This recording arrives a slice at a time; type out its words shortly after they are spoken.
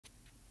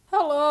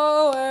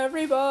Hello,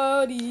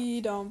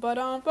 everybody. Dum ba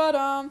dum ba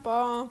dum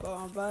bum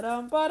bum ba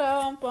dum ba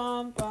dum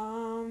bum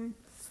bum.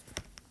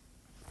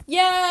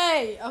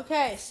 Yay!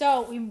 Okay,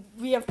 so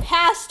we have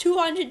passed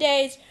 200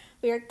 days.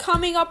 We are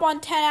coming up on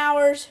 10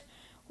 hours.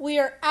 We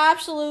are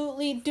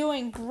absolutely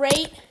doing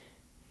great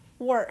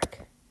work.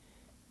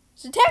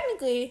 So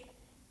technically,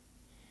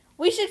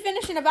 we should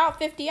finish in about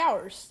 50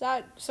 hours.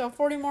 So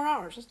 40 more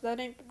hours. That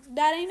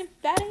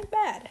ain't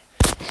bad.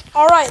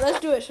 All right,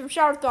 let's do it. Some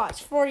shower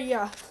thoughts before you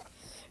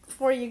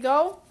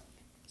go.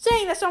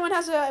 Saying that someone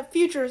has a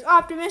future is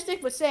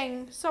optimistic, but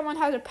saying someone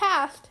has a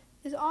past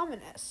is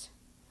ominous.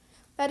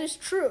 That is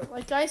true.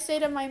 Like I say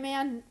to my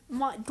man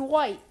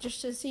Dwight, just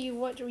to see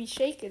what he's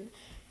shaking.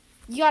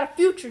 You got a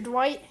future,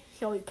 Dwight.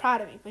 He'll be proud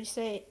of me. But you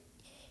say,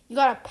 you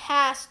got a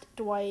past,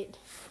 Dwight.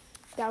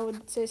 That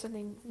would say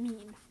something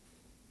mean.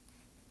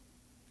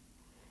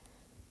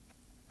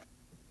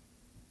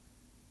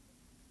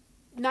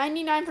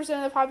 "99%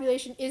 of the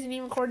population isn't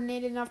even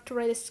coordinated enough to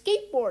ride a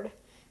skateboard,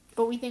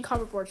 but we think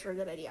hoverboards are a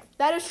good idea."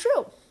 That is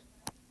true.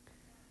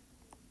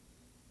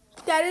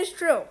 That is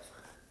true.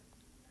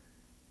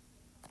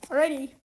 Alrighty.